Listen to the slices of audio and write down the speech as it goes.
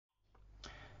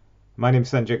My name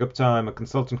is Sanjay Gupta. I'm a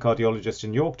consultant cardiologist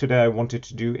in York. Today I wanted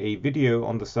to do a video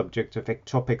on the subject of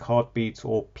ectopic heartbeats,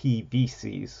 or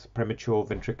PVCs, premature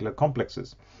ventricular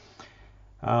complexes.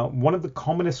 One of the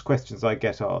commonest questions I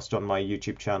get asked on my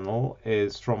YouTube channel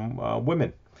is from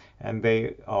women, and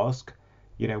they ask,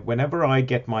 whenever I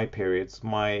get my periods,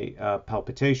 my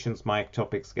palpitations, my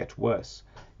ectopics get worse.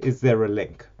 Is there a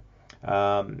link?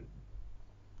 Um,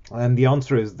 and the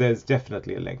answer is there's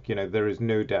definitely a link. There is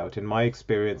no doubt. In my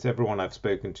experience, everyone I've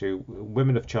spoken to,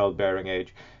 women of childbearing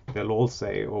age, they'll all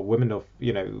say, or women of,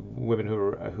 women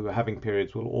who are having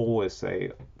periods will always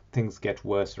say things get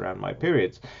worse around my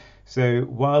periods. So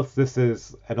whilst this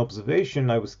is an observation,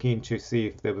 I was keen to see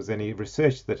if there was any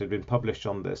research that had been published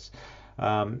on this.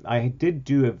 I did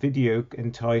do a video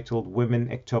entitled Women,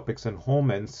 Ectopics and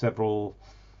Hormones several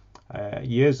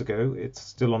years ago. It's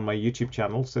still on my YouTube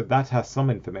channel, so that has some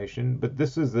information. But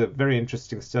this is a very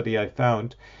interesting study I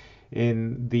found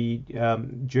in the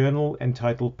journal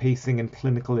entitled Pacing and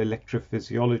Clinical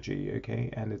Electrophysiology, okay,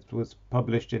 and it was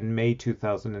published in May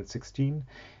 2016.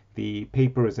 The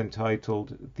paper is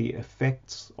entitled The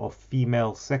Effects of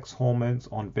Female Sex Hormones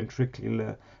on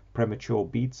Ventricular Premature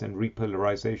Beats and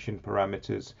Repolarization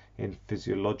Parameters in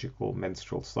Physiological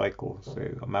Menstrual Cycle. So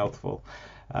a mouthful.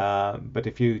 But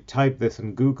if you type this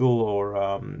in Google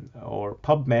or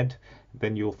PubMed,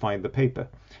 then you'll find the paper.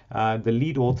 The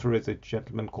lead author is a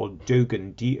gentleman called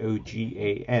Dogan,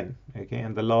 Dogan. Okay,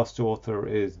 and the last author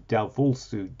is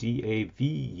Davulcu,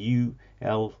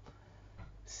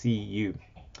 Davulcu.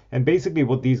 And basically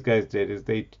what these guys did is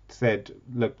they said,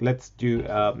 look, let's do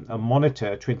a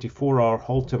monitor, 24-hour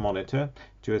Holter monitor,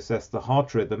 to assess the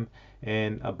heart rhythm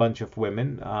in a bunch of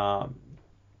women of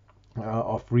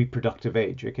reproductive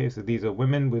age. Okay, so these are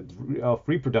women of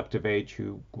reproductive age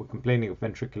who were complaining of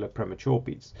ventricular premature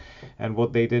beats. And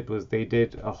what they did was they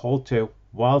did a Holter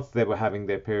whilst they were having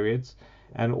their periods,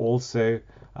 and also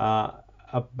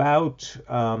about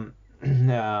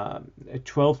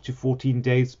 12 to 14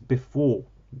 days before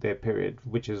their period,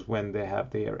 which is when they have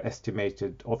their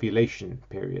estimated ovulation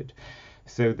period.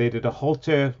 So they did a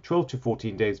Holter 12 to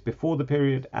 14 days before the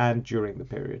period and during the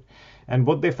period. And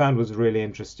what they found was really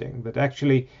interesting, that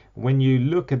actually when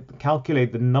you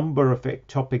calculate the number of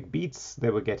ectopic beats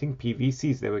they were getting,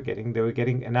 PVCs they were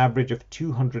getting an average of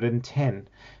 210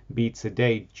 beats a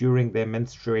day during their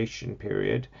menstruation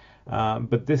period.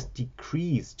 But this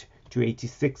decreased to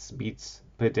 86 beats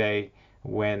per day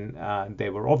when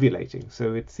they were ovulating.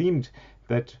 So it seemed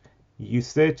that you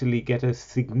certainly get a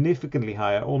significantly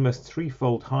higher, almost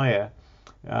threefold higher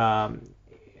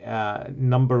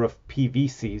number of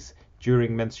PVCs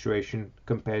during menstruation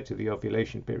compared to the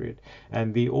ovulation period.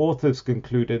 And the authors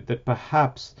concluded that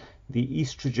perhaps the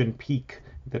estrogen peak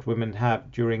that women have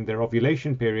during their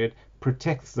ovulation period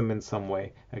protects them in some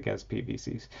way against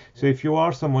PVCs. So if you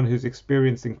are someone who's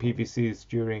experiencing PVCs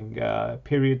during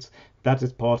periods, that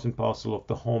is part and parcel of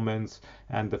the hormones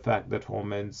and the fact that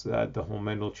the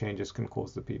hormonal changes can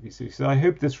cause the PVC. So I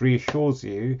hope this reassures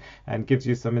you and gives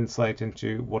you some insight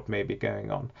into what may be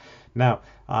going on. Now,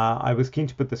 I was keen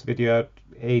to put this video out,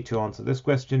 A, to answer this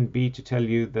question, B, to tell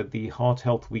you that the Heart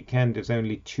Health Weekend is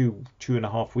only two and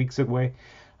a half weeks away.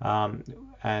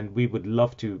 And we would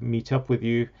love to meet up with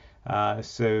you.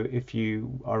 So if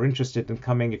you are interested in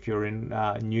coming, if you're in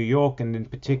New York, and in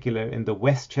particular in the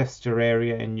Westchester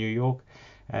area in New York,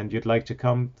 and you'd like to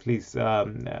come, please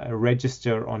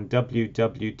register on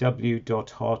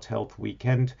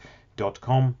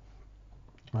www.hearthealthweekend.com.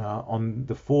 On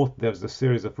the 4th, there's a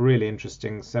series of really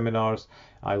interesting seminars.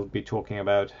 I'll be talking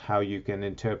about how you can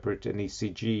interpret an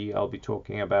ECG. I'll be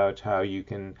talking about how you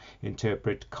can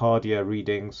interpret cardia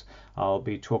readings. I'll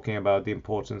be talking about the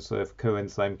importance of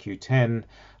coenzyme Q10.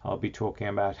 I'll be talking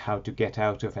about how to get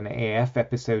out of an AF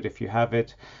episode if you have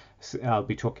it. I'll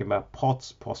be talking about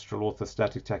POTS, postural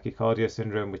orthostatic tachycardia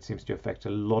syndrome, which seems to affect a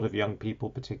lot of young people,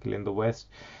 particularly in the West.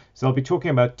 So I'll be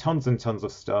talking about tons and tons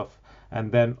of stuff. And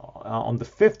then on the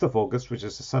 5th of August, which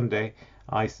is a Sunday,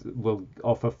 I will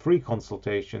offer free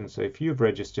consultation. So if you've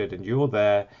registered and you're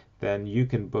there, then you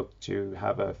can book to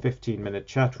have a 15-minute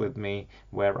chat with me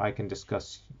where I can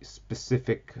discuss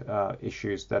specific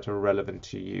issues that are relevant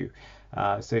to you.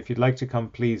 So if you'd like to come,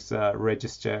 please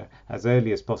register as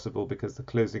early as possible, because the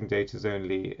closing date is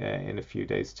only in a few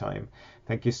days' time.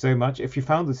 Thank you so much. If you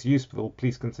found this useful,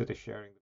 please consider sharing.